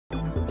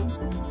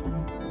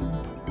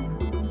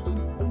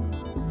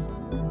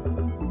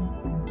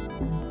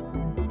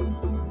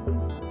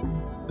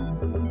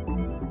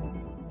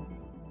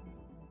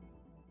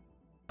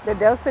The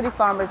Del City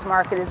Farmers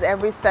Market is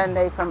every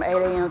Sunday from 8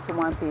 a.m. to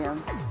 1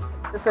 p.m.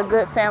 It's a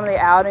good family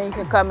outing. You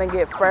can come and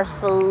get fresh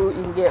food,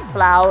 you can get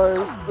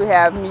flowers. We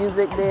have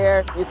music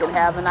there. You can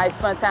have a nice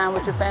fun time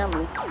with your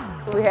family.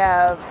 We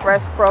have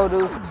fresh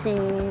produce,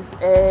 cheese,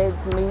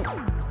 eggs, meats,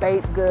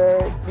 baked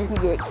goods. You can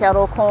get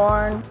kettle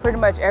corn, pretty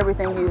much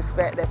everything you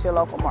expect at your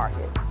local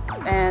market.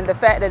 And the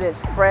fact that it's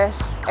fresh,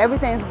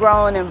 everything's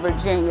grown in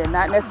Virginia,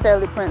 not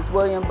necessarily Prince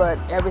William, but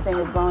everything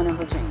is grown in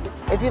Virginia.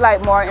 If you'd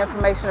like more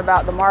information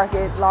about the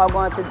market, log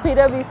on to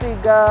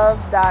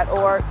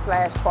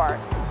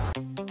pwcgov.org/parks.